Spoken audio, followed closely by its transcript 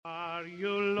you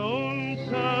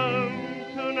lonesome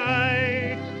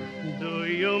tonight? Do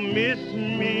you miss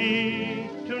me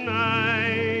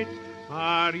tonight?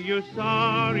 Are you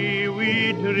sorry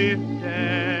we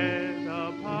drifted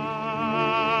apart?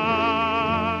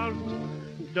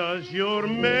 Does your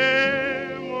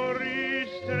memory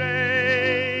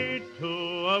stray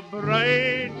to a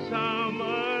bright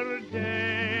summer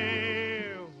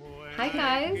day? Hi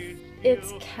guys,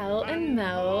 It's Kel and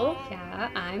Mel. yeah,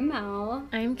 I'm Mel.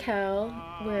 I'm Kel.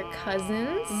 We're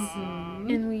cousins,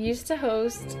 and we used to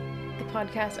host the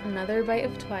podcast Another Bite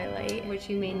of Twilight, Which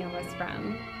you may know us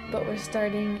from. but we're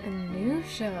starting a new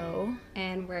show.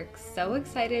 And we're so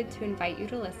excited to invite you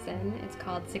to listen. It's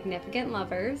called Significant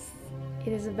Lovers.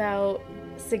 It is about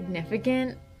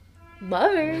significant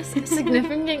lovers,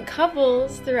 significant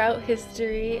couples throughout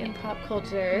history and pop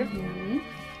culture.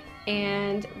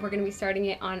 And we're going to be starting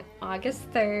it on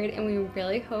August 3rd, and we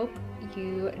really hope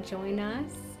you join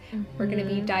us. We're going to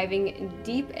be diving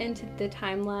deep into the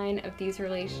timeline of these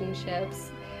relationships,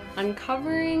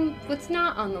 uncovering what's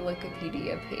not on the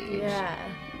Wikipedia page. Yeah.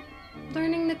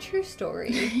 Learning the true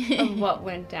story of what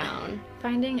went down.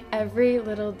 Finding every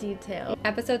little detail.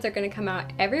 Episodes are going to come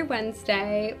out every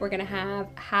Wednesday. We're going to have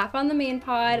half on the main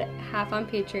pod, half on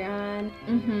Patreon.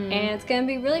 And it's going to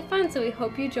be really fun, so we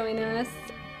hope you join us.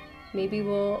 Maybe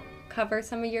we'll cover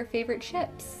some of your favorite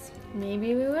ships.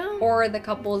 Maybe we will. Or the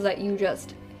couples that you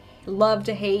just love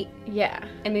to hate. Yeah.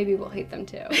 And maybe we'll hate them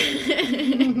too.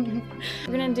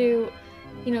 We're gonna do,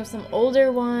 some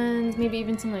older ones, maybe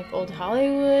even some like old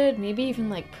Hollywood, maybe even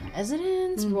like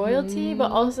presidents, royalty,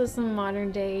 but also some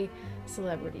modern day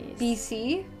celebrities.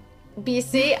 BC?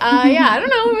 BC? Yeah, I don't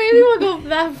know. Maybe we'll go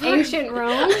that far. Ancient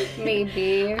Rome?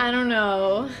 Maybe. I don't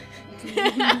know.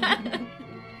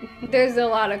 There's a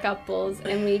lot of couples,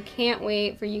 and we can't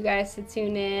wait for you guys to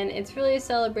tune in. It's really a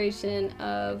celebration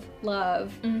of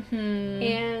love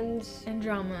and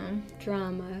drama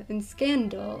and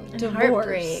scandal, and divorce,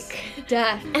 heartbreak,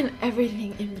 death, and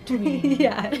everything in between.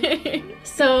 yeah.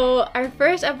 So our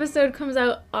first episode comes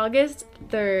out August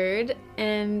 3rd,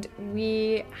 and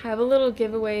we have a little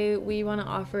giveaway we want to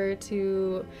offer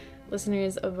to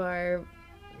listeners of our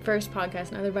first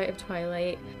podcast, Another Bite of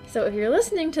Twilight. So if you're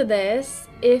listening to this,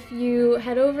 if you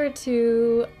head over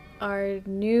to our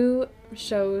new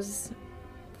show's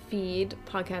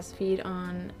podcast feed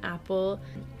on Apple,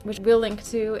 which we'll link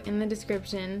to in the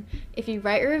description, if you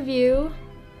write a review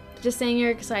just saying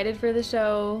you're excited for the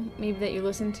show, maybe that you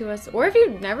listened to us, or if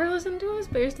you've never listened to us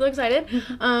but you're still excited,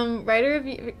 write a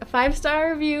review, a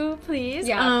 5-star review, please.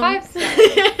 Yeah, 5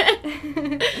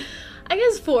 stars. I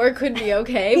guess 4 could be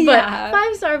okay, but Yeah.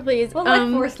 5-star, please. We'll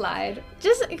let 4 slide.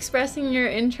 Just expressing your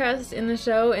interest in the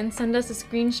show, and send us a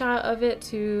screenshot of it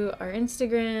to our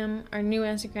Instagram. Our new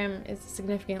Instagram is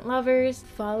Significant Lovers.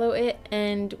 Follow it,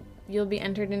 and you'll be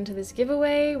entered into this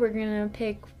giveaway. We're gonna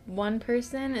pick one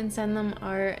person and send them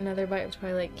our Another Bite of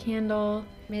Twilight candle.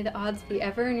 May the odds be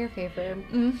ever in your favor.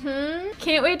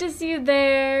 Can't wait to see you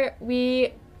there.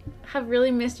 We have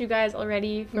really missed you guys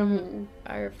already from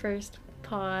our first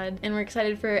pod, and we're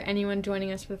excited for anyone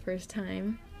joining us for the first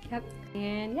time. Yep.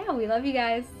 And yeah, we love you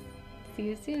guys. See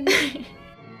you soon.